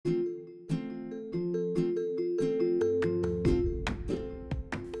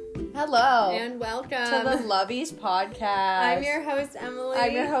Hello. And welcome to the Lovies podcast. I'm your host, Emily.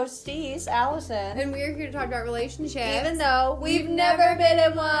 I'm your hostess, Allison. And we're here to talk about relationships. Even though we've never been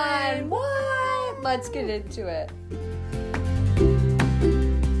in one. What? Let's get into it.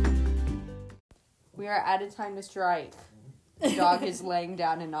 We are at a time to strike. The dog is laying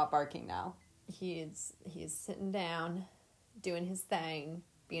down and not barking now. He's sitting down, doing his thing,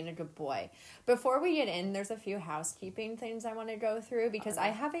 being a good boy. Before we get in, there's a few housekeeping things I want to go through because I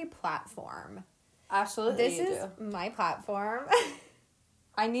have a platform. Absolutely, This is my platform.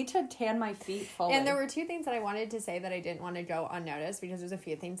 I need to tan my feet fully. And there were two things that I wanted to say that I didn't want to go unnoticed because there's a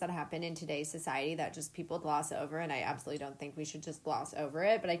few things that happen in today's society that just people gloss over, and I absolutely don't think we should just gloss over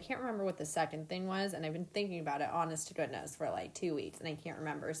it. But I can't remember what the second thing was, and I've been thinking about it, honest to goodness, for like 2 weeks, and I can't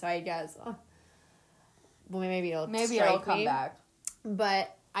remember. So I guess, well, maybe it'll come back.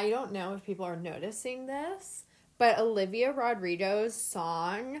 But I don't know if people are noticing this, but Olivia Rodrigo's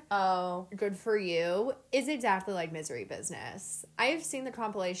song, Good For You, is exactly like Misery Business. I've seen the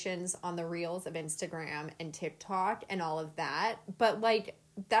compilations on the reels of Instagram and TikTok and all of that, but like,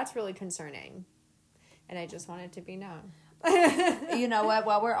 that's really concerning. And I just want it to be known. You know what?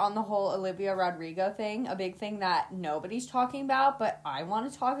 While we're on the whole Olivia Rodrigo thing, a big thing that nobody's talking about, but I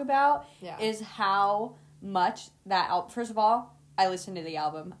want to talk about, is how much that first of all, I listen to the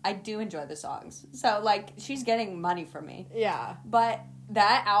album. I do enjoy the songs. So, like, she's getting money from me. Yeah. But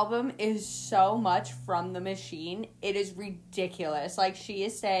that album is so much from the machine. It is ridiculous. Like, she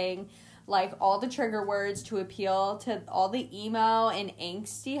is saying, like, all the trigger words to appeal to all the emo and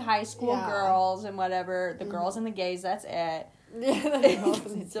angsty high school girls and whatever. The girls and the gays, that's it.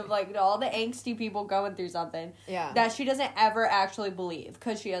 So, like, all the angsty people going through something. Yeah. That she doesn't ever actually believe.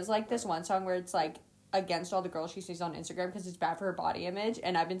 Because she has, like, this one song where it's, like, against all the girls she sees on Instagram because it's bad for her body image.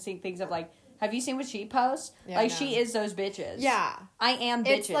 And I've been seeing things of, like, have you seen what she posts? Yeah, like, she is those bitches. Yeah. I am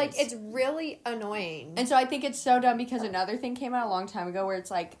bitches. It's, like, it's really annoying. And so I think it's so dumb because another thing came out a long time ago where it's,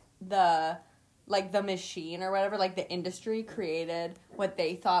 like, the machine or whatever, like, the industry created what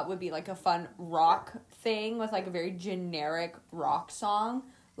they thought would be, like, a fun rock thing with, like, a very generic rock song.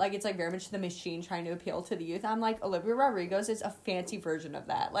 Like, it's, like, very much the machine trying to appeal to the youth. I'm like, Olivia Rodrigo's is a fancy version of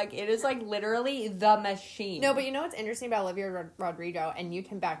that. Like, it is, like, literally the machine. No, but you know what's interesting about Olivia Rodrigo, and you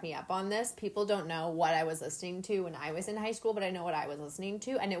can back me up on this, people don't know what I was listening to when I was in high school, but I know what I was listening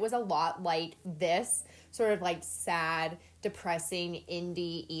to, and it was a lot like this, sort of, like, sad, depressing,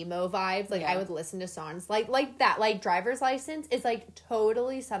 indie, emo vibes. Like, I would listen to songs like that. Like, Driver's License is, like,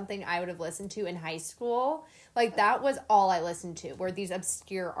 totally something I would have listened to in high school. Like, that was all I listened to, were these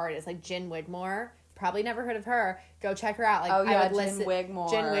obscure artists, like Jen Widmore. Probably never heard of her. Go check her out. Like, I would listen. Jen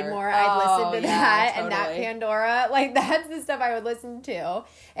Widmore. I'd listen to that totally. and that Pandora. Like, that's the stuff I would listen to.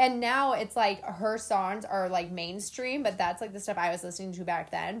 And now it's like her songs are like mainstream, but that's like the stuff I was listening to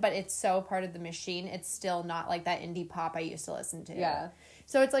back then. But it's so part of the machine. It's still not like that indie pop I used to listen to. Yeah.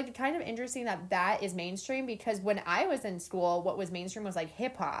 So it's like kind of interesting that is mainstream because when I was in school, what was mainstream was like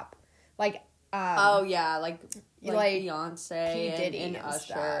hip hop. Like, like Beyonce P. Diddy and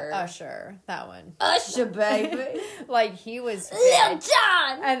Usher. Usher, that one. Usher, baby. Like, he was Lil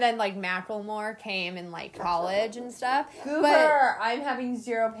Jon. And then, like, Macklemore came in, like, college and stuff. Cooper, I'm having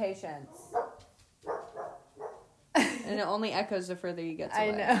zero patience. And it only echoes the further you get away.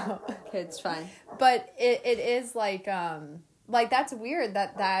 I know. Okay, it's fine. But it is, like, that's weird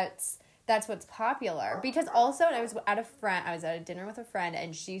that's what's popular. Because also, I was at a dinner with a friend,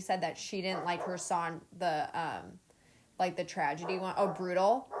 and she said that she didn't like her song, the tragedy one. Oh,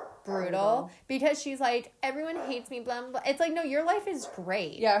 Brutal. Because she's like, everyone hates me, blah, blah, blah. It's like, no, your life is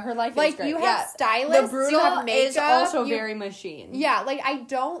great. Yeah, her life is great. Like, you have stylists, the Brutal you have makeup. is also very machine. Yeah, like, I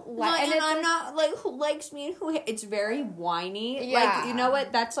don't like... and I'm not, like, who likes me and who... It's very whiny. Yeah. Like, you know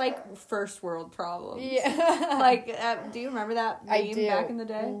what? That's, like, first world problems. Yeah. Like, do you remember that meme I do. back in the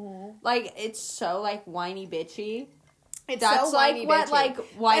day? Mm-hmm. Like, it's so, like, whiny bitchy. That's so like what bitchy. Like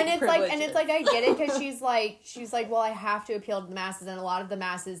white and it's privilege like, and it's like, I get it because she's like, well, I have to appeal to the masses, and a lot of the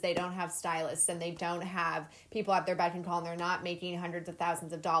masses, they don't have stylists, and they don't have people at their beck and call, and they're not making hundreds of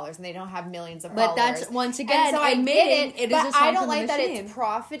thousands of dollars, and they don't have millions of followers. But that's once again, so admitting it is but a song I don't from the like that machine. it's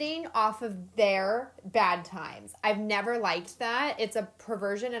profiting off of their bad times. I've never liked that. It's a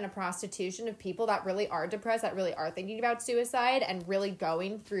perversion and a prostitution of people that really are depressed, that really are thinking about suicide, and really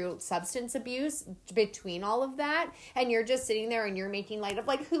going through substance abuse between all of that, and you're just sitting there and you're making light of,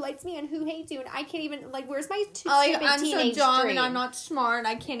 like, who likes me and who hates you, and I can't even, like, where's my stupid I'm teenage so dumb dream? and I'm not smart and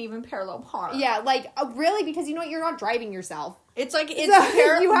I can't even parallel park. Yeah, like, really, because you know what, you're not driving yourself. It's like, it's you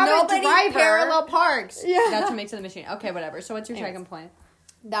have nobody a driver. parallel parks. Yeah. That's what makes it the machine. Okay, whatever. So what's your second point?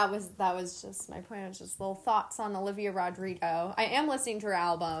 That was just my point. It was just little thoughts on Olivia Rodrigo. I am listening to her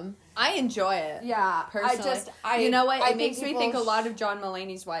album. I enjoy it. Yeah, personally. You know what? It makes me think a lot of John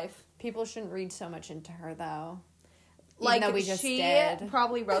Mulaney's wife. People shouldn't read so much into her, though. Like, we just did.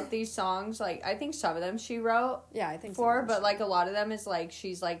 Probably wrote these songs. Like, I think some of them she wrote. Yeah, I think for, but like a lot of them is like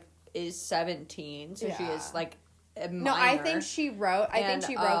she's like is 17, so she is like a minor. No, I think she wrote. I think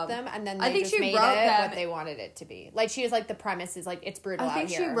she wrote them, and then they just made it what they wanted it to be. Like, she was like, the premise is like, it's brutal out here. I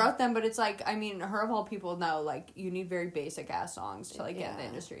think she wrote them, but it's like, I mean, her of all people know, like, you need very basic ass songs to like get in the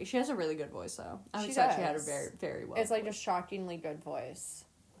industry. She has a really good voice, though. I always thought she had a very, very well. It's like a shockingly good voice.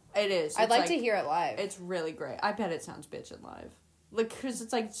 It is. I'd like to hear it live. It's really great. I bet it sounds bitchin' live. Like, because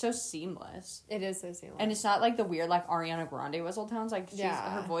it's, like, so seamless. It is so seamless. And it's not, like, the weird, like, Ariana Grande whistle tones. Like,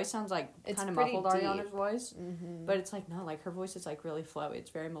 her voice sounds, like, kind of muffled deep. Ariana's voice. Mm-hmm. But it's, like, no, like, her voice is, like, really flowy.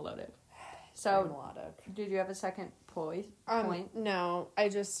 It's very melodic. So, melodic. Did you have a second point? No,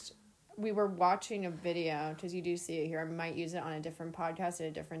 we were watching a video, because you do see it here. I might use it on a different podcast at a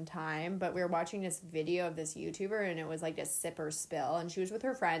different time, but we were watching this video of this YouTuber, and it was like a sip or spill, and she was with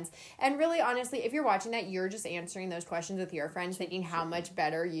her friends. And really, honestly, if you're watching that, you're just answering those questions with your friends, thinking how much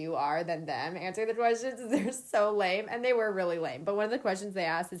better you are than them answering the questions. They're so lame, and they were really lame. But one of the questions they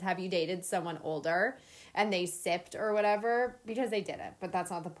asked is, have you dated someone older? And they sipped or whatever, because they didn't, but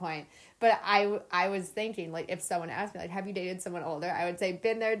that's not the point. But I was thinking, like, if someone asked me, like, have you dated someone older? I would say,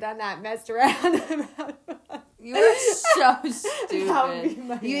 been there, done that, messed around. You are so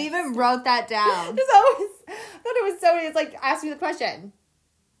stupid. You even wrote that down. I thought it was so, it's like, ask me the question.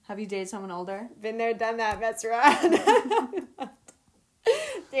 Have you dated someone older? Been there, done that, messed around.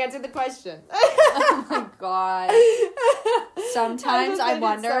 To answer the question. Oh my god. Sometimes I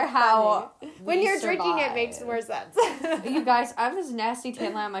wonder how when you're drinking it makes more sense. You guys, I have this nasty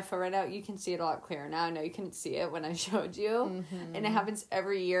tan line on my foot right now. You can see it a lot clearer now. I know you couldn't see it when I showed you. Mm-hmm. And it happens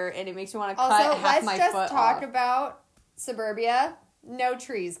every year, and it makes me want to cut half my foot off. Let's just talk about suburbia. No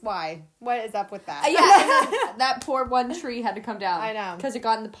trees. Why? What is up with that? Yeah, that poor one tree had to come down. I know. Because it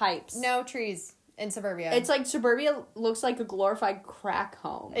got in the pipes. No trees. In suburbia. It's like suburbia looks like a glorified crack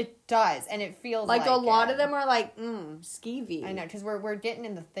home. It does, and it feels like a lot of them are like, skeevy. I know, because we're getting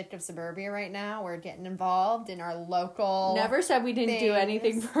in the thick of suburbia right now. We're getting involved in our local Never said we didn't do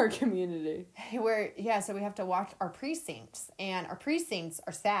anything for our community. So we have to watch our precincts, and our precincts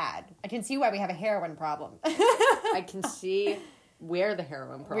are sad. I can see why we have a heroin problem. I can see where the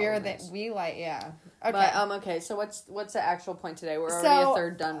heroin problem is. Okay. But, okay, so what's the actual point today? We're already a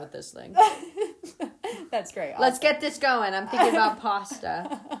third done with this thing. That's great. Awesome. Let's get this going. I'm thinking about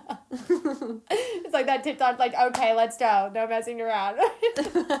pasta. It's like that TikTok, like, okay, let's go. No messing around.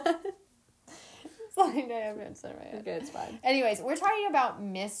 It's like, no, I'm inside my head. Okay, it's fine. Anyways, we're talking about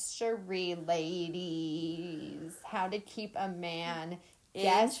mystery ladies. How to keep a man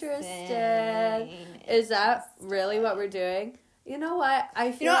interested. Is that really what we're doing? You know what?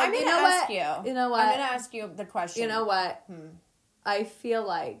 I feel I'm going to ask you. You know what? I'm going to ask you the question. You know what? I feel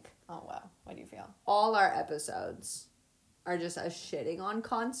like... Oh, wow. What do you feel? All our episodes are just us shitting on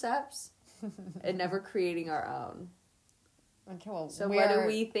concepts and never creating our own. Okay, well, so what do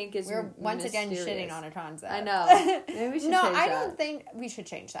we think is we're once again shitting on a concept. I know. Maybe we should change that. I don't think we should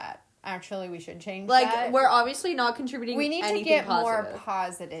change that. Actually, we should change that. Like, we're obviously not contributing anything positive. We need to get more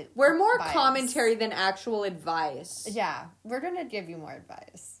positive. We're more commentary than actual advice. Yeah. We're going to give you more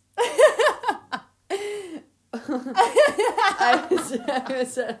advice. I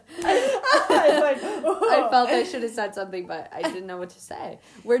felt I should have said something, but I didn't know what to say.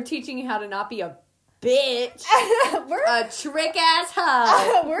 We're teaching you how to not be a bitch. We're a trick ass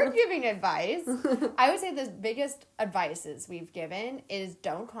hoe. We're giving advice. I would say the biggest advices we've given is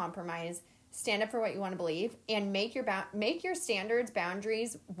don't compromise, stand up for what you want to believe, and make your standards,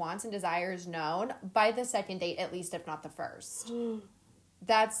 boundaries, wants, and desires known by the second date, at least if not the first.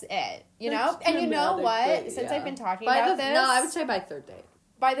 That's it, you know? And you know what? Since I've been talking about this... No, I would say by third date.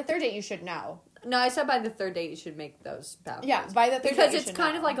 By the third date, you should know. No, I said by the third date, you should make those boundaries. Yeah, by the third date, because it's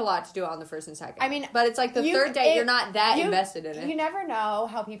kind of like a lot to do on the first and second. I mean... But it's like the third date, you're not that invested in it. You never know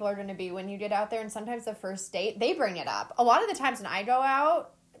how people are going to be when you get out there, and sometimes the first date, they bring it up. A lot of the times when I go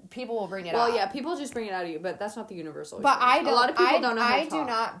out... people will bring it up. Well, yeah, people just bring it out of you, but that's not the universal experience. But a lot of people don't know how to talk. I do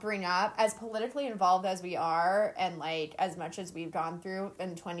not bring up, as politically involved as we are, and like as much as we've gone through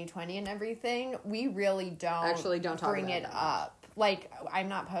in 2020 and everything, we really don't bring it up. Like, I'm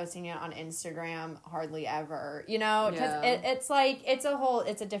not posting it on Instagram hardly ever, you know, because it's like, it's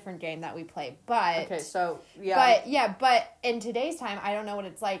a different game that we play, but... Okay, so, yeah. But in today's time, I don't know what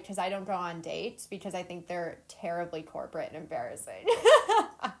it's like, because I don't go on dates, because I think they're terribly corporate and embarrassing.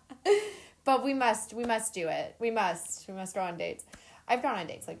 But we must do it. We must go on dates. I've gone on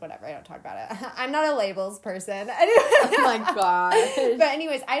dates, like, whatever. I don't talk about it. I'm not a labels person. Oh my god. But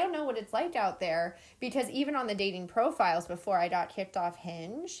anyways, I don't know what it's like out there, because even on the dating profiles before I got kicked off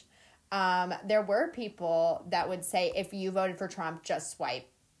Hinge, there were people that would say, if you voted for Trump, just swipe,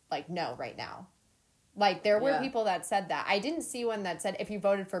 like, no right now. Like, there were people that said that. I didn't see one that said, if you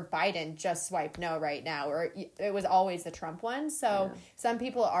voted for Biden, just swipe no right now. Or it was always the Trump one. So some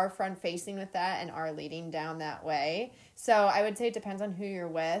people are front-facing with that and are leading down that way. So I would say it depends on who you're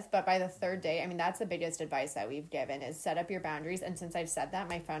with. But by the third date, I mean, that's the biggest advice that we've given, is set up your boundaries. And since I've said that,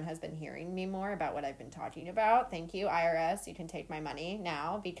 my phone has been hearing me more about what I've been talking about. Thank you, IRS. You can take my money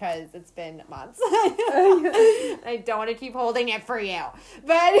now, because it's been months. I don't want to keep holding it for you.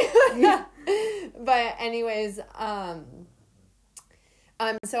 But anyways,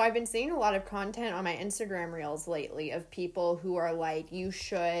 so I've been seeing a lot of content on my Instagram reels lately of people who are like, you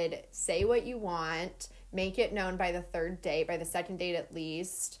should say what you want, make it known by the third date, by the second date at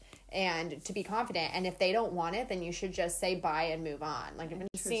least, and to be confident. And if they don't want it, then you should just say bye and move on. Like, I've been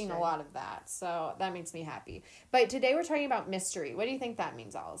seeing a lot of that, so that makes me happy. But today we're talking about mystery. What do you think that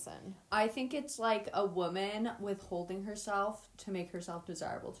means, Allison? I think it's like a woman withholding herself to make herself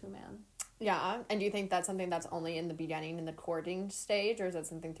desirable to a man. Yeah, and do you think that's something that's only in the beginning, in the courting stage, or is that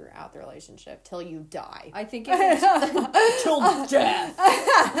something throughout the relationship till you die? I think it's till death.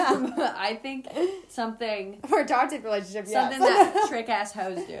 I think something For a toxic relationship, something that trick ass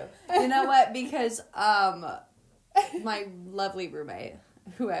hoes do. You know what? Because my lovely roommate,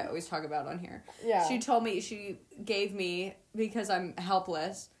 who I always talk about on here, she told me, she gave me, because I'm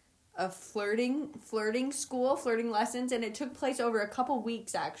helpless, a flirting lessons, and it took place over a couple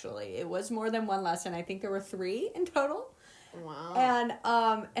weeks. Actually, it was more than one lesson. I think there were 3 in total. Wow.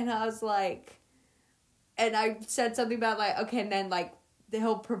 And I was like, and I said something about like, okay, and then like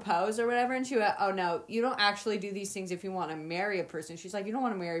he'll propose or whatever, and she went, oh no, you don't actually do these things if you want to marry a person. She's like, you don't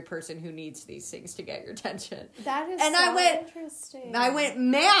want to marry a person who needs these things to get your attention. That is and so interesting. I went,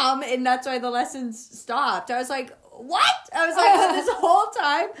 ma'am, and that's why the lessons stopped. I was like, what? I was like, this whole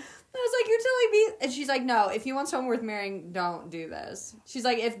time I was like, you're telling me? And she's like, no, if you want someone worth marrying, don't do this. She's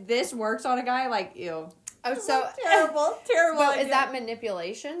like, if this works on a guy, like, ew. Oh, so terrible. So is that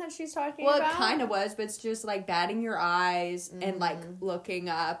manipulation that she's talking about? Well, it kind of was, but it's just like batting your eyes and like looking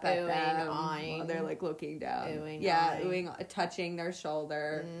up at them while they're like looking down. Oohing, touching their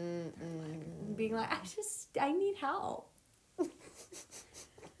shoulder. Being like, I need help.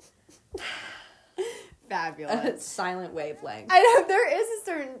 Fabulous. Silent wavelength. I know there is a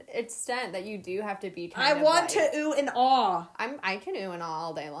certain extent that you do have to be kind of want to ooh and aw. I can ooh and aw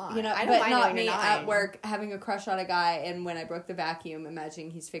all day long. You know, I don't mind not oohing me and at work having a crush on a guy, and when I broke the vacuum,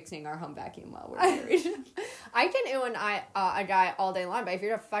 imagining he's fixing our home vacuum while we're married. I can ooh and a guy all day long, but if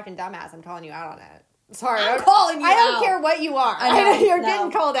you're a fucking dumbass, I'm calling you out on it. Sorry, I'm calling you out. I don't care what you are. You're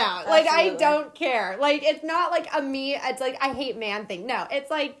getting called out. Absolutely. Like, I don't care. Like, it's not like a me, it's like, I hate man thing. No,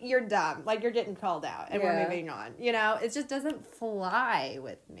 it's like, you're dumb. Like, you're getting called out, and we're moving on. You know, it just doesn't fly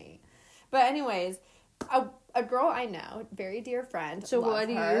with me. But anyways, a girl I know, very dear friend. So what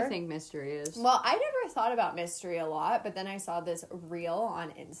do her. you think mystery is? Well, I never thought about mystery a lot, but then I saw this reel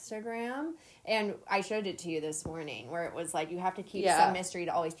on Instagram, and I showed it to you this morning, where it was like, you have to keep some mystery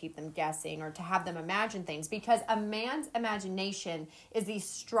to always keep them guessing, or to have them imagine things, because a man's imagination is the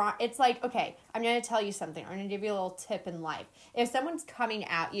strong. It's like, okay, I'm going to tell you something. I'm going to give you a little tip in life. If someone's coming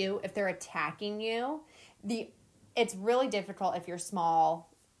at you, if they're attacking you, it's really difficult if you're small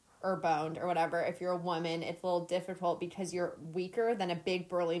or boned or whatever. If you're a woman, it's a little difficult because you're weaker than a big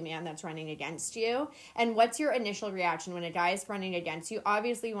burly man that's running against you. And what's your initial reaction when a guy is running against you?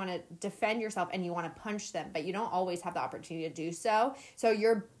 Obviously, you want to defend yourself and you want to punch them, but you don't always have the opportunity to do so. So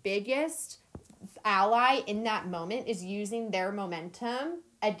your biggest ally in that moment is using their momentum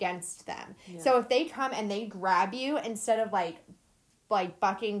against them. Yeah. So if they come and they grab you, instead of like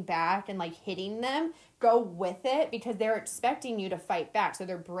bucking back and like hitting them, go with it, because they're expecting you to fight back. So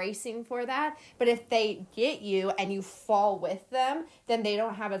they're bracing for that. But if they get you and you fall with them, then they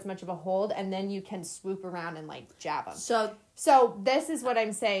don't have as much of a hold, and then you can swoop around and like jab them. So this is what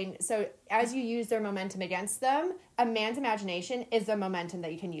I'm saying. So as you use their momentum against them, a man's imagination is the momentum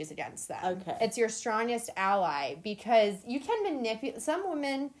that you can use against them. Okay. It's your strongest ally, because you can manipulate. Some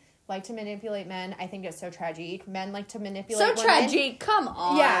women like to manipulate men. I think it's so tragic. Men like to manipulate women. So tragic. Come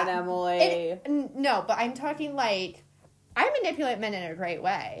on, Emily. No, but I'm talking like, I manipulate men in a great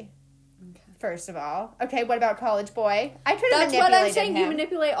way. Okay. First of all. Okay, what about college boy? I could have manipulated him. That's what I'm saying. You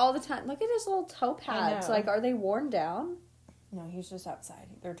manipulate all the time. Look at his little toe pads. Like, are they worn down? No, he's just outside.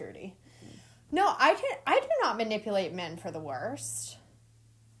 They're dirty. No, I do not manipulate men for the worst.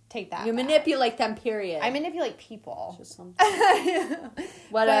 take that You back. manipulate them, period. I manipulate people. Just something.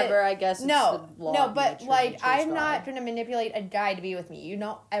 Whatever, I guess it's No, the law no, of but nature, like nature's I'm God. not going to manipulate a guy to be with me. You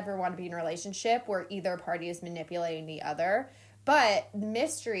don't ever want to be in a relationship where either party is manipulating the other. But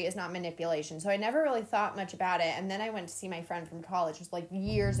mystery is not manipulation. So I never really thought much about it. And then I went to see my friend from college just like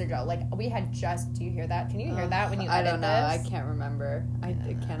years ago. Like we had just, do you hear that? Can you hear that when you I edit don't know. this? I can't remember. I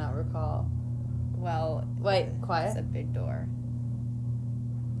cannot recall. Well, Wait, it's quiet? a big door.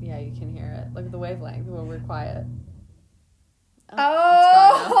 Yeah, you can hear it. Look at the wavelength when we're quiet.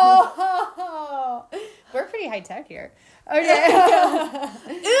 Oh! We're pretty high tech here. Okay.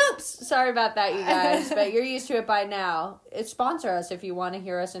 Oops! Sorry about that, you guys, but you're used to it by now. Sponsor us if you want to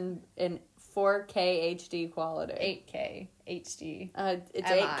hear us in 4K HD quality. 8K HD. It's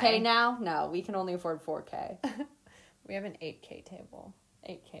MI. 8K now? No, we can only afford 4K. We have an 8K table.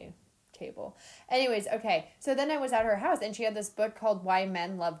 8K table. Anyways, okay. So then I was at her house and she had this book called Why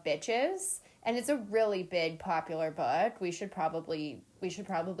Men Love Bitches. And it's a really big, popular book. We should probably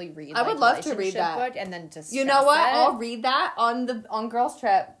read. I would love to read relationship that book and then discuss You know what? it. I'll read that on Girls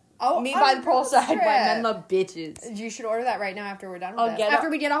Trip. Oh, Meet on by the Girls poolside. Trip. Why men love bitches. You should order that right now after we're done with I'll this. get After it.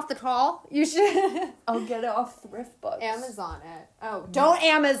 we get off the call, you should I'll get it off Thrift Books. Amazon it. Oh, don't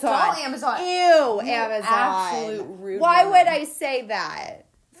Amazon. Don't Amazon. Ew, You Amazon. absolute rude Why woman. would I say that?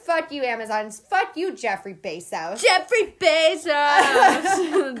 Fuck you, Amazon. Fuck you, Jeffrey Bezos. Jeffrey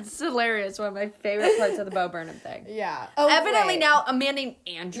Bezos. It's hilarious. One of my favorite parts of the Bo Burnham thing. Yeah. Oh, Evidently wait. now a man named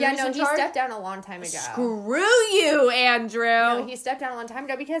Andrew Yeah, is no, in he charge. stepped down a long time ago. Screw you, Andrew. No, he stepped down a long time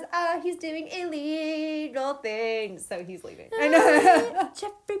ago because he's doing illegal things, so he's leaving. I know.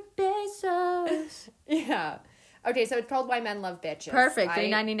 Jeffrey Bezos. Yeah. Okay, so it's called Why Men Love Bitches. Perfect.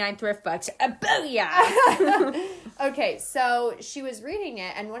 right? $3.99 Thrift Bucks. Booyah. Okay, so she was reading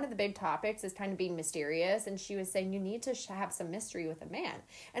it, and one of the big topics is kind of being mysterious, and she was saying you need to have some mystery with a man.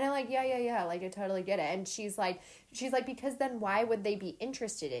 And I'm like, yeah, like I totally get it. And she's like, because then why would they be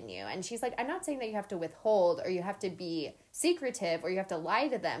interested in you? And she's like, I'm not saying that you have to withhold or you have to be secretive or you have to lie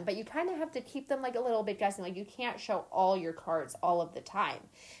to them, but you kind of have to keep them like a little bit guessing. Like you can't show all your cards all of the time.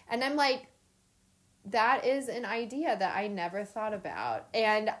 And I'm like, that is an idea that I never thought about.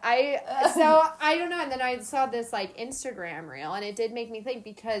 And I don't know. And then I saw this like Instagram reel and it did make me think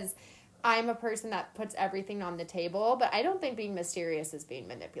because I'm a person that puts everything on the table, but I don't think being mysterious is being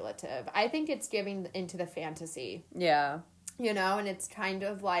manipulative. I think it's giving into the fantasy, Yeah. you know, and it's kind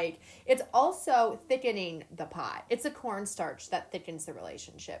of like, it's also thickening the pot. It's a cornstarch that thickens the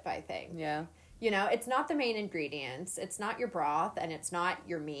relationship, I think. Yeah. You know, it's not the main ingredients. It's not your broth, and it's not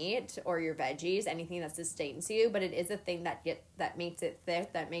your meat or your veggies, anything that sustains you. But it is a thing that makes it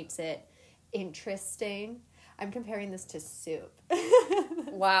thick, that makes it interesting. I'm comparing this to soup.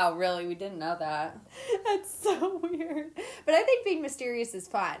 Wow, really? We didn't know that. That's so weird. But I think being mysterious is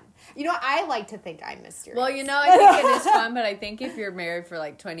fun. You know, I like to think I'm mysterious. Well, you know, I think it is fun, but I think if you're married for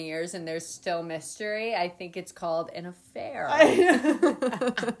like 20 years and there's still mystery, I think it's called an affair.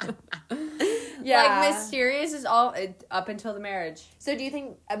 Yeah. Like, mysterious is all up until the marriage. So do you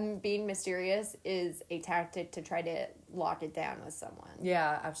think being mysterious is a tactic to try to lock it down with someone?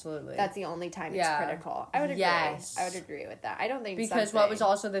 Yeah, absolutely. That's the only time it's Yeah. critical. I would agree. Yes. I would agree with that. I don't think Because what was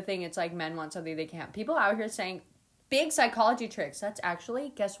also the thing, it's like men want something they can't. People out here saying big psychology tricks. That's actually,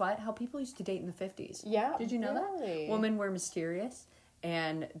 guess what? How people used to date in the 50s. Yeah. Did you know really? that? Women were mysterious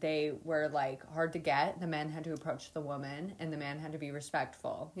and they were like hard to get. The men had to approach the woman and the man had to be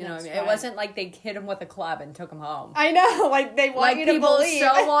respectful. You know what I mean? Right. It wasn't like they hit him with a club and took him home. I know, like they want Like you to people believe.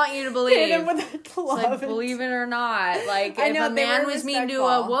 so want you to believe. Hit him with a It's club. like, believe it or not, like I if know, a they man were was mean to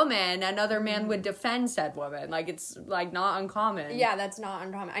a respectful. woman, another man would defend said woman. Like it's like not uncommon. Yeah, that's not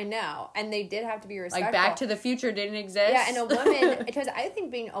uncommon. I know, and they did have to be respectful. Like Back to the Future didn't exist. Yeah, and a woman, because I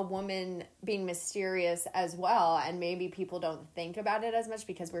think being a woman being mysterious as well, and maybe people don't think about it as much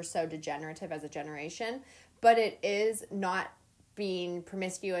because we're so degenerative as a generation, but it is not being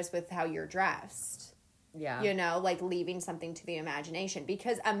promiscuous with how you're dressed. Yeah. You know, like leaving something to the imagination.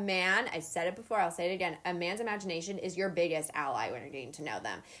 Because a man, I said it before, I'll say it again, a man's imagination is your biggest ally when you're getting to know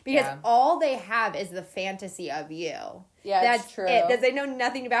them. Because all they have is the fantasy of you. Yeah, That's it's true. it. Because they know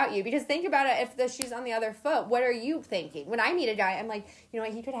nothing about you. Because think about it, if the shoe's on the other foot, what are you thinking? When I meet a guy, I'm like, you know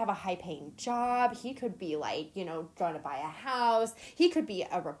what, he could have a high-paying job. He could be like, you know, trying to buy a house. He could be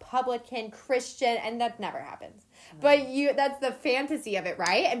a Republican, Christian, and that never happens. But that's the fantasy of it,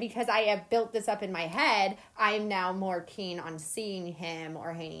 right? And because I have built this up in my head, I am now more keen on seeing him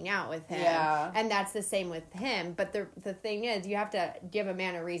or hanging out with him. Yeah. And that's the same with him. But the thing is, you have to give a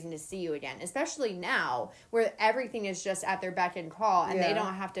man a reason to see you again, especially now where everything is just at their beck and call and they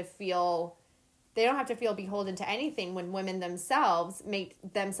don't have to feel they don't have to feel beholden to anything when women themselves make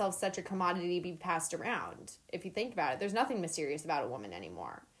themselves such a commodity to be passed around. If you think about it, there's nothing mysterious about a woman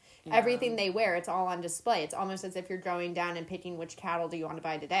anymore. Yeah. Everything they wear, it's all on display. It's almost as if you're going down and picking which cattle do you want to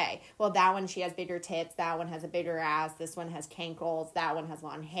buy today. Well, that one, she has bigger tits. That one has a bigger ass. This one has cankles. That one has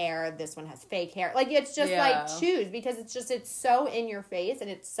long hair. This one has fake hair. Like, it's just like, choose, because it's so in your face, and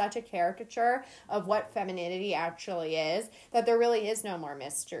it's such a caricature of what femininity actually is that there really is no more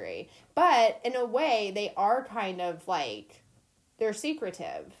mystery. But in a way, they are kind of like, they're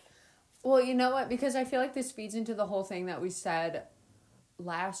secretive. Well, you know what? Because I feel like this feeds into the whole thing that we said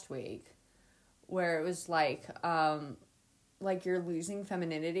last week, where it was like you're losing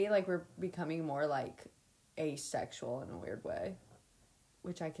femininity, like we're becoming more like asexual in a weird way,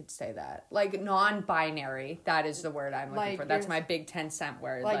 which I could say that, like non-binary, that is the word I'm looking for. That's my big 10-cent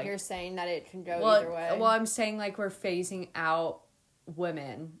word. Like you're saying that it can go either way. Well, I'm saying like we're phasing out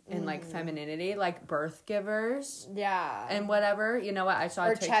women in like femininity, like birth givers, and whatever. You know what, I saw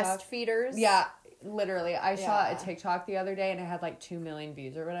or a TikTok. Chest feeders. Literally, I saw a TikTok the other day, and it had like 2 million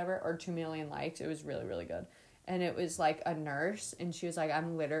views or whatever, or 2 million likes. It was really, really good. And it was like a nurse, and she was like,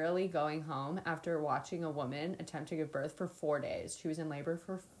 I'm literally going home after watching a woman attempt to give birth for 4 days. She was in labor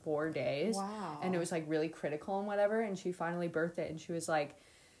for 4 days. Wow. And it was like really critical and whatever, and she finally birthed it, and she was like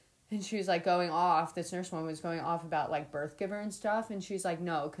going off, this nurse woman was going off about like birth giver and stuff, and she's like,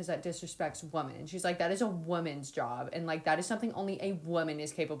 no, because that disrespects women. And she's like, that is a woman's job, and like that is something only a woman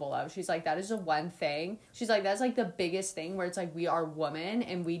is capable of. She's like, that is the one thing. She's like, that's like the biggest thing where it's like, we are women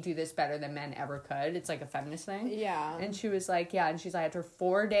and we do this better than men ever could. It's like a feminist thing. Yeah. And she was like, yeah, and she's like, after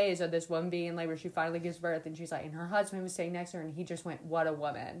 4 days of this woman being in labor, she finally gives birth, and she's like, and her husband was sitting next to her, and he just went, what a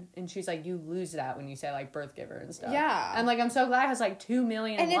woman. And she's like, you lose that when you say like birth giver and stuff. Yeah. And like, I'm so glad it has like 2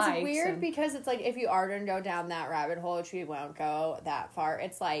 million and likes. And it's weird because it's like, if you are going to go down that rabbit hole, which we won't go that far,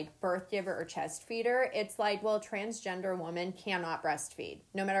 it's like birth giver or chest feeder. It's like, well, transgender woman cannot breastfeed.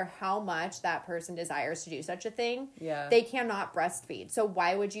 No matter how much that person desires to do such a thing, they cannot breastfeed. So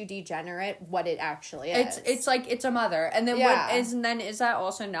why would you degenerate what it actually is? It's like, it's a mother. And then is that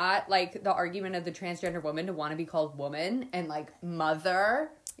also not like the argument of the transgender woman to want to be called woman and like mother?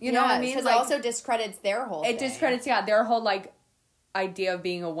 You know what I mean? Because like, it also discredits their whole thing. It discredits, their whole like idea of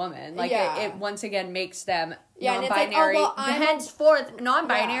being a woman. Like it once again makes them non-binary. Like, henceforth,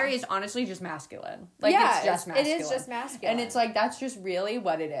 non-binary is honestly just masculine. Like it's just masculine. It is just masculine. And it's like, that's just really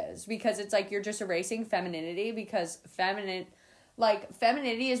what it is. Because it's like, you're just erasing femininity, because femininity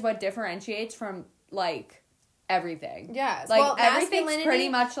is what differentiates from like everything. Yes. Like, well, everything's pretty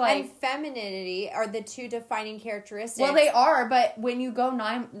much like... and femininity are the two defining characteristics. Well, they are, but when you go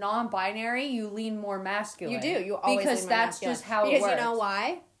non-binary, you lean more masculine. You do. You always because lean more that's masculine. Just how it works. Because you know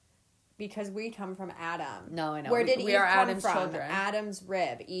why? Because we come from Adam. No, I know. Where did we Eve are come Adam's from? children. Adam's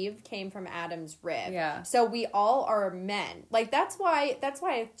rib. Eve came from Adam's rib. Yeah. So we all are men. Like, that's why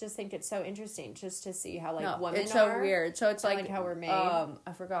I just think it's so interesting just to see how women are. It's so weird. So it's like how we're made.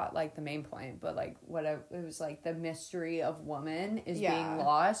 I forgot like the main point, but like it was like the mystery of woman is being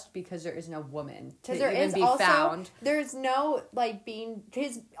lost because there is no woman to even be found. There's no like being,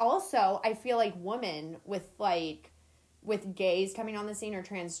 because also I feel like women with gays coming on the scene, or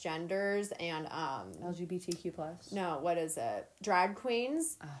transgenders and LGBTQ plus. No, what is it? Drag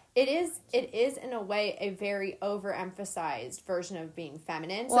queens. It is in a way a very overemphasized version of being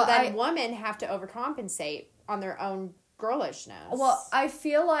feminine. So then women have to overcompensate on their own girlishness. Well, I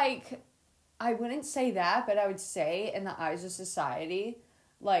feel like I wouldn't say that, but I would say in the eyes of society,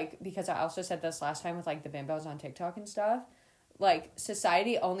 like, because I also said this last time with like the bimbos on TikTok and stuff, like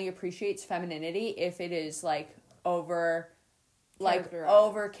society only appreciates femininity if it is like over an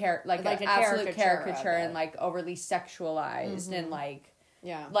absolute caricature and like overly sexualized and like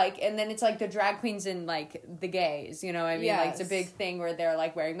and then it's like the drag queens and like the gays, you know what I mean? Like it's a big thing where they're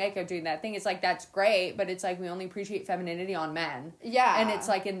like wearing makeup, doing that thing. It's like, that's great, but it's like we only appreciate femininity on men. And it's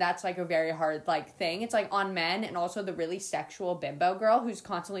like, and that's like a very hard like thing. It's like on men, and also the really sexual bimbo girl who's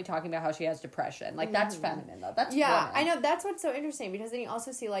constantly talking about how she has depression. Like that's feminine though. That's women. I know. That's what's so interesting, because then you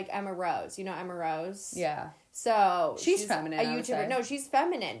also see like Emma Rose. You know Emma Rose? Yeah. So she's feminine. A YouTuber. No, she's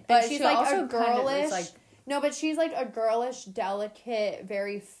feminine, but she's she like also a girlish. Kind of no, but she's like a girlish, delicate,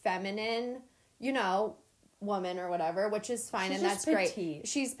 very feminine, woman or whatever, which is fine, and that's petite. Great.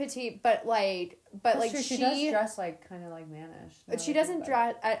 She's petite, but like she does dress like kind of like mannish. But she doesn't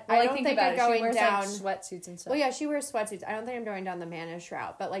dress. I don't think I'm going she wears, down like, sweatsuits and stuff. Well, yeah, she wears sweatsuits. I don't think I'm going down the mannish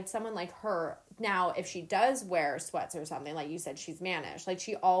route, but like someone like her. Now, if she does wear sweats or something, like you said, she's mannish. Like,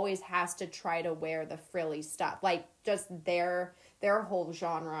 she always has to try to wear the frilly stuff. Like, just their their whole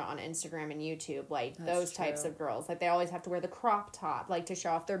genre on Instagram and YouTube, like That's those types true. of girls. Like they always have to wear the crop top, like to show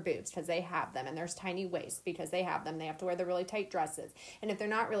off their boobs because they have them, and there's tiny waists because they have them. They have to wear the really tight dresses. And if they're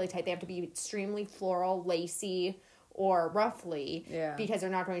not really tight, they have to be extremely floral, lacy, or roughly because they're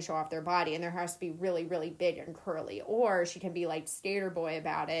not going to show off their body, and there has to be really, really big and curly. Or she can be like skater boy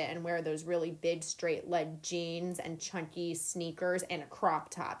about it and wear those really big straight leg jeans and chunky sneakers and a crop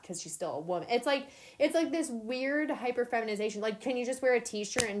top because she's still a woman. It's like this weird hyper feminization. Like, can you just wear a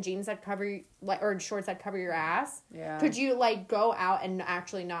t-shirt and jeans that cover like or shorts that cover your ass? Yeah. Could you like go out and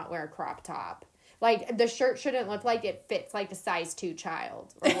actually not wear a crop top? Like, the shirt shouldn't look like it fits, like, a size 2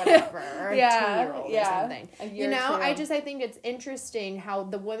 child or whatever, or a 2-year-old or something. You know, I think it's interesting how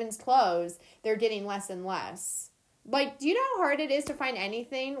the women's clothes, they're getting less and less. Like, do you know how hard it is to find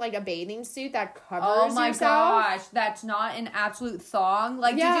anything, like a bathing suit that covers yourself? Oh my gosh, that's not an absolute thong?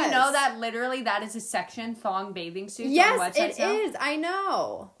 Like, did you know that literally that is a section, thong bathing suits on websites Yes, it now? is. I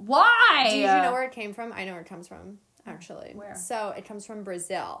know. Why? Did you know where it came from? I know where it comes from, actually. Where? So, it comes from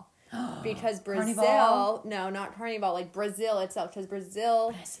Brazil. Because Brazil, Carnival? no, not Carnival, like Brazil itself, because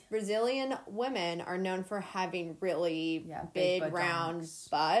Brazilian women are known for having really big round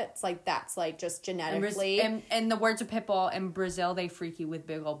butts, like that's like just genetically. In the words of Pitbull, in Brazil, they freak you with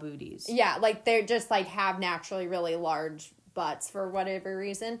big old booties. Yeah, like they're just like have naturally really large butts for whatever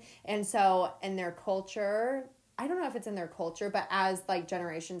reason, and so in their culture, I don't know if it's in their culture, but as like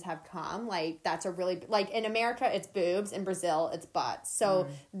generations have come, like that's a really like in America it's boobs, in Brazil it's butts. So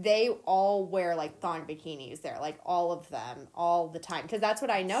they all wear like thong bikinis there, like all of them all the time, because that's what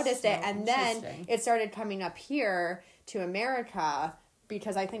I noticed it, and then it started coming up here to America.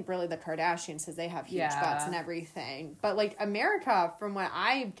 Because I think really the Kardashians, because they have huge butts and everything. But like America, from what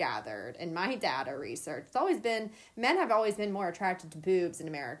I've gathered in my data research, men have always been more attracted to boobs in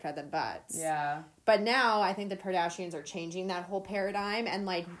America than butts. Yeah. But now I think the Kardashians are changing that whole paradigm. And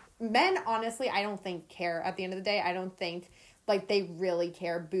like men, honestly, I don't think care at the end of the day. I don't think like they really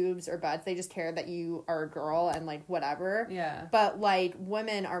care boobs or butts. They just care that you are a girl and like whatever. Yeah. But like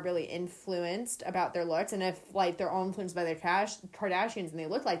women are really influenced about their looks, and if like they're all influenced by their Kardashians and they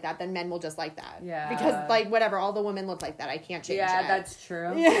look like that, then men will just like that. Yeah. Because like whatever, all the women look like that. I can't change it. Yeah, that's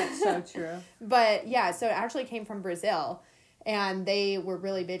true. Yeah. That's so true. But yeah, so it actually came from Brazil, and they were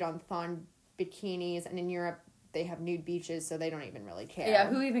really big on thong bikinis, and in Europe they have nude beaches, so they don't even really care. Yeah,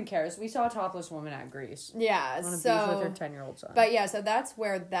 who even cares? We saw a topless woman at Greece. Yeah, on a so beach with her 10-year-old son. But yeah, so that's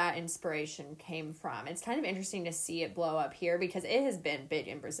where that inspiration came from. It's kind of interesting to see it blow up here because it has been big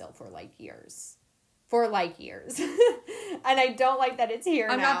in Brazil for years. And I don't like that it's here.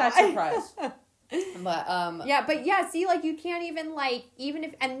 I'm now. not that surprised. But see, like you can't even even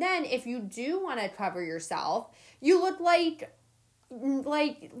if, and then if you do want to cover yourself, you look like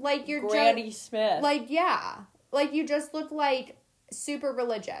you're Granny Smith. Like you just look like super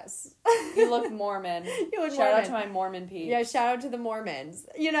religious. You look Mormon. Shout out to my Mormon peeps. Yeah, shout out to the Mormons.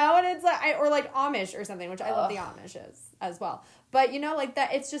 You know, and it's like, or like Amish or something, which I love the Amishes as well. But you know, like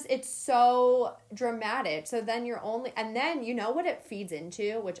that, it's so dramatic. So then and then you know what it feeds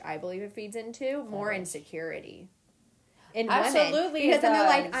into, which I believe it feeds into? More insecurity. In Absolutely, women. Because then they're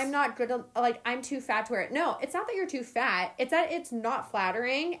like, does. I'm not good, I'm too fat to wear it. No, it's not that you're too fat. It's that it's not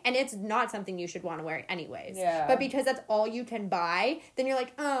flattering, and it's not something you should want to wear anyways. Yeah. But because that's all you can buy, then you're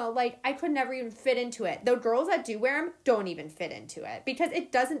like, oh, like, I could never even fit into it. The girls that do wear them don't even fit into it, because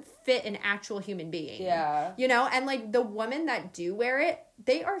it doesn't fit an actual human being. Yeah. You know? And, like, the women that do wear it,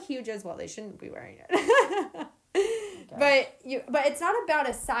 they are huge as well. They shouldn't be wearing it. But it's not about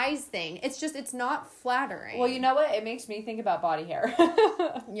a size thing. It's not flattering. Well, you know what? It makes me think about body hair.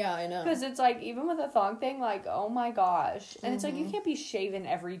 Yeah, I know. Because it's like, even with a thong thing, like, oh my gosh. And it's like, you can't be shaven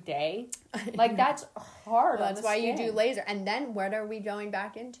every day. Like, that's hard. Well, that's why you do laser. And then what are we going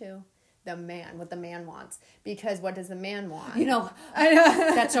back into? What the man wants. Because what does the man want? You know,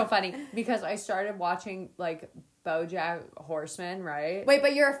 that's so funny. Because I started watching, like, BoJack Horseman, right? Wait,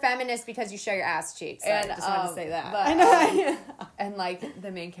 but you're a feminist because you show your ass cheeks. So And I just wanted to say that. But, I know. and like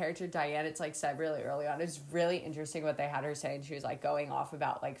the main character Diane, it's like said really early on. It's really interesting what they had her say, and she was like going off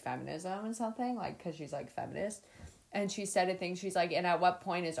about like feminism and something, like because she's like feminist. And she said a thing. She's like, and at what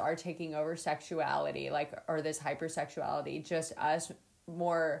point is our taking over sexuality, like, or this hypersexuality, just us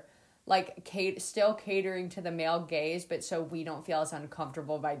more like still catering to the male gaze, but so we don't feel as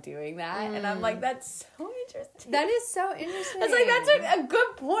uncomfortable by doing that. And I'm like, that's so interesting. That is so interesting. It's like, that's a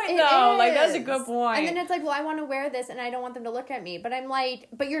good point, though. Like, that's a good point. And then it's like, well, I want to wear this, and I don't want them to look at me. But I'm like,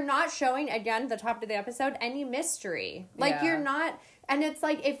 but you're not showing, again, the top of the episode, any mystery. Like, you're not And it's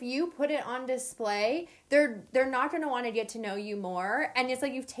like, if you put it on display, they're not going to want to get to know you more. And it's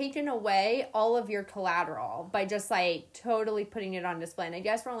like you've taken away all of your collateral by just like totally putting it on display. And I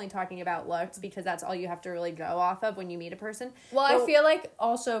guess we're only talking about looks because that's all you have to really go off of when you meet a person. Well, I feel like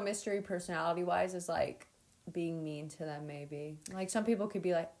also mystery personality wise is like being mean to them, maybe. Like some people could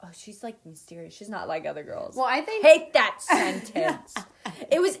be like, oh, she's like mysterious. She's not like other girls. Well, I think hate that sentence.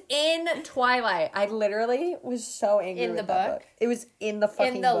 It was in Twilight. I literally was so angry in the with that book. It was in the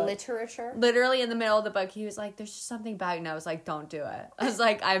fucking in the book. literature. Literally in the middle of the book, he was like, "There's just something about you," and I was like, "Don't do it." I was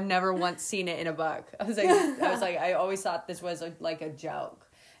like, "I've never once seen it in a book." I always thought this was like a joke.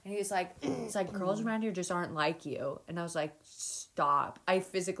 And he was like, "It's like girls around here just aren't like you," and I was like, "Stop!" I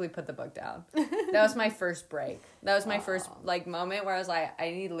physically put the book down. That was my first break. That was my first like moment where I was like, "I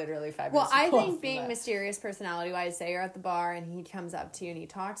need literally 5 minutes." Well, I think being mysterious personality wise, say you're at the bar and he comes up to you and he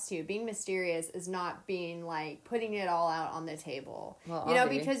talks to you, being mysterious is not being like putting it all out on the table. Well, you know,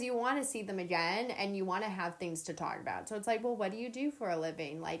 because you want to see them again and you want to have things to talk about. So it's like, well, what do you do for a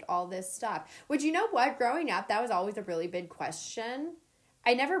living? Like all this stuff. Which, you know what? Growing up, that was always a really big question.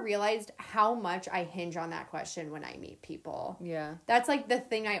 I never realized how much I hinge on that question when I meet people. Yeah. That's like the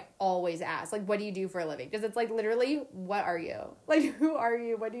thing I always ask. Like, what do you do for a living? Because it's like literally, what are you? Like, who are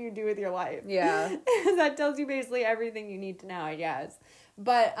you? What do you do with your life? Yeah. That tells you basically everything you need to know, I guess.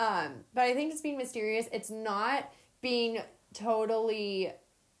 But I think just being mysterious, it's not being totally,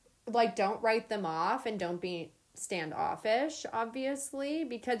 like, don't write them off and don't be standoffish, obviously.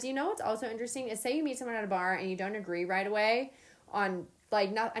 Because, you know what's also interesting is say you meet someone at a bar and you don't agree right away on...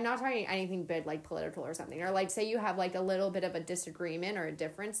 Like, I'm not talking anything big, like, political or something. Or, like, say you have, like, a little bit of a disagreement or a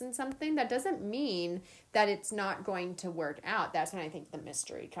difference in something. That doesn't mean that it's not going to work out. That's when I think the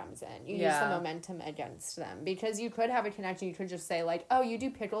mystery comes in. You use the momentum against them. Because you could have a connection. You could just say, like, oh, you do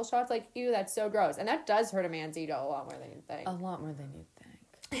pickle shots? Like, ew, that's so gross. And that does hurt a man's ego a lot more than you think. A lot more than you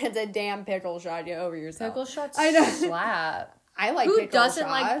think. It's a damn pickle shot. Get over yourself. Pickle shots I know. slap. I like Who pickle doesn't shots.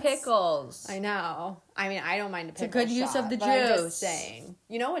 like pickles? I know. I mean, I don't mind a pickle It's a good shot, use of the but I'm juice. just saying.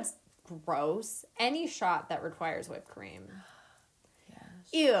 You know what's gross? Any shot that requires whipped cream. Yes.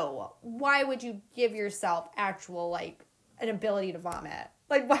 Ew. Why would you give yourself actual, like, an ability to vomit?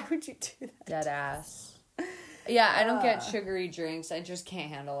 Like, why would you do that? Dead ass. Yeah, I don't get sugary drinks. I just can't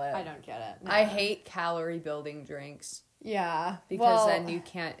handle it. I don't get it. No. I hate calorie building drinks. Yeah. Because then you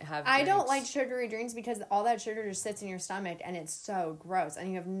can't have I don't drinks. like sugary drinks because all that sugar just sits in your stomach and it's so gross and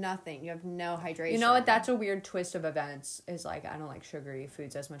you have nothing. You have no hydration. You know what? That's a weird twist of events is like, I don't like sugary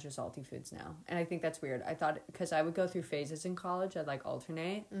foods as much as salty foods now. And I think that's weird. I thought, because I would go through phases in college, I'd like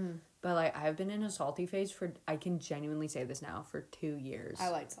alternate. But like, I've been in a salty phase for, I can genuinely say this now, for 2 years. I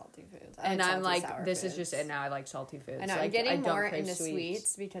like salty foods. And I'm like, sour this foods. is just it now. I like salty foods. I know. Like, I'm getting don't more crave into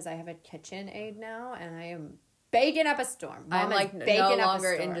sweets because I have a KitchenAid now and I am baking up a storm. I'm like no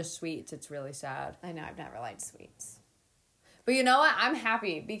longer into sweets. It's really sad. I know. I've never liked sweets. But you know what? I'm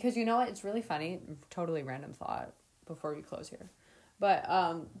happy because you know what? It's really funny. Totally random thought before we close here.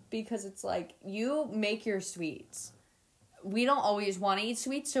 But because it's like you make your sweets. We don't always want to eat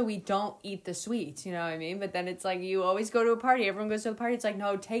sweets, so we don't eat the sweets, you know what I mean? But then it's like, you always go to a party, everyone goes to the party, it's like,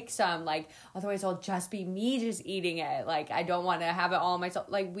 no, take some, like, otherwise it'll just be me just eating it, like, I don't want to have it all myself,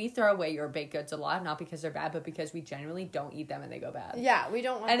 like, we throw away your baked goods a lot, not because they're bad, but because we genuinely don't eat them and they go bad. Yeah, we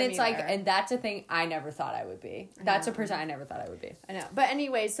don't want and them it's either. like, and that's a thing I never thought I would be. That's a person I never thought I would be. I know. But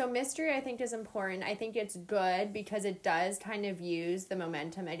anyway, so mystery I think is important. I think it's good because it does kind of use the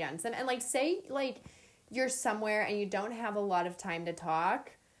momentum against them. And like, say, like, you're somewhere and you don't have a lot of time to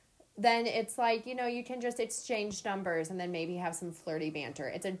talk, then it's like, you know, you can just exchange numbers and then maybe have some flirty banter.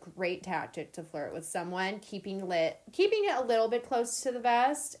 It's a great tactic to flirt with someone, keeping it a little bit close to the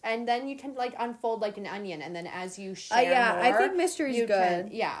vest, and then you can like unfold like an onion, and then as you share yeah, more, I think mystery's you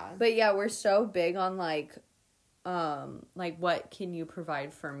good. Yeah. But yeah, we're so big on like what can you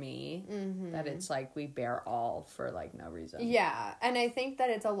provide for me, that it's like we bear all for like no reason. Yeah, and I think that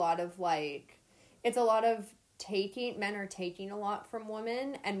it's a lot of men are taking a lot from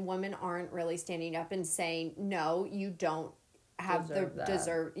women, and women aren't really standing up and saying, no, you don't have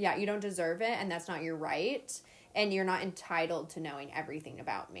you don't deserve it, and that's not your right, and you're not entitled to knowing everything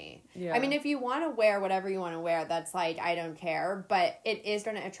about me. Yeah. I mean, if you want to wear whatever you want to wear, that's like, I don't care, but it is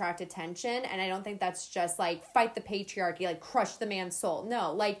going to attract attention, and I don't think that's just like fight the patriarchy, like crush the man's soul.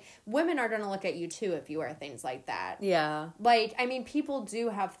 No, like women are going to look at you too if you wear things like that. Yeah. Like, I mean, people do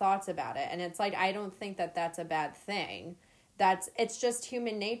have thoughts about it, and it's like, I don't think that that's a bad thing. It's just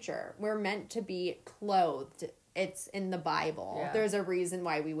human nature. We're meant to be clothed it's in the Bible. Yeah. There's a reason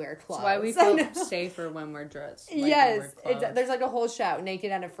why we wear clothes. That's why we feel safer when we're dressed. Like Yes. when we're There's like a whole show,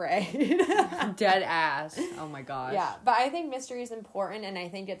 Naked and Afraid. dead ass. Oh my gosh. Yeah, but I think mystery is important, and I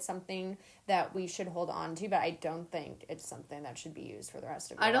think it's something that we should hold on to, but I don't think it's something that should be used for the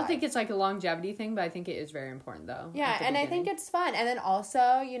rest of our I don't life. think it's like a longevity thing, but I think it is very important though. Yeah, and I think it's fun. And then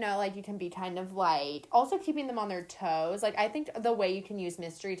also, you know, like you can be kind of like also keeping them on their toes. Like I think the way you can use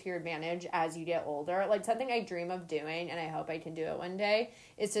mystery to your advantage as you get older, like something I dream of doing, and I hope I can do it one day,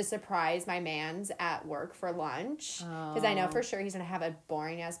 is to surprise my mans at work for lunch. Because I know for sure he's going to have a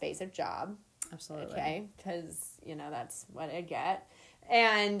boring ass basic job. Absolutely. Okay, because, you know, that's what I get.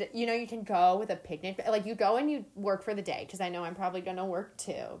 And, you know, you can go with a picnic. Like, you go and you work for the day. Because I know I'm probably going to work,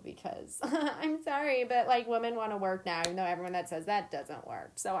 too. Because, I'm sorry, but, like, women want to work now. Even though everyone that says that doesn't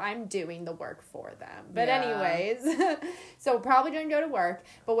work. So, I'm doing the work for them. But anyways, so probably going to go to work.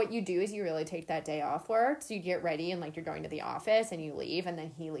 But what you do is you really take that day off work. So, you get ready and, like, you're going to the office. And you leave. And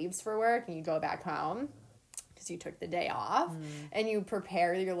then he leaves for work. And you go back home. Because you took the day off, and you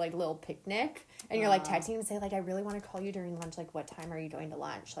prepare your, like, little picnic, and you're, like, texting him and say, like, I really want to call you during lunch, like, what time are you going to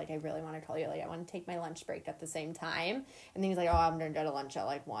lunch? Like, I really want to call you, like, I want to take my lunch break at the same time, and then he's like, oh, I'm going to go to lunch at,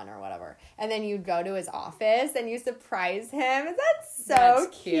 like, 1 or whatever, and then you go to his office, and you surprise him. That's so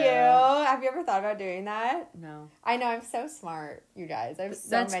cute. Have you ever thought about doing that? No. I know, I'm so smart, you guys. I have so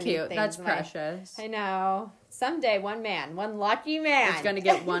That's many cute. things. That's precious. I know. Someday, one lucky man. It's going to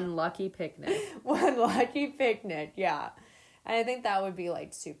get one lucky picnic. One lucky picnic, yeah. And I think that would be,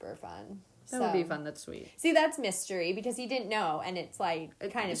 like, super fun. That would be fun. That's sweet. See, that's mystery, because he didn't know, and it's, like,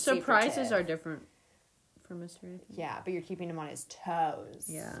 kind of surprises secretive. are different for mystery. Yeah, but you're keeping him on his toes.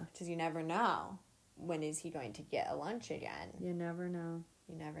 Yeah. Because you never know. When is he going to get a lunch again? You never know.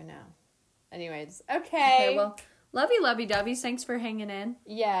 You never know. Anyways, okay. Okay, well, lovey dovey's. Thanks for hanging in.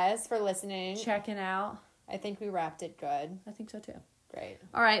 Yes, for listening. Checking out. I think we wrapped it good. I think so, too. Great.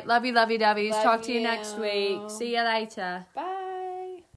 All right. Lovey dovey's. Love Talk to you you. next week. See you later. Bye.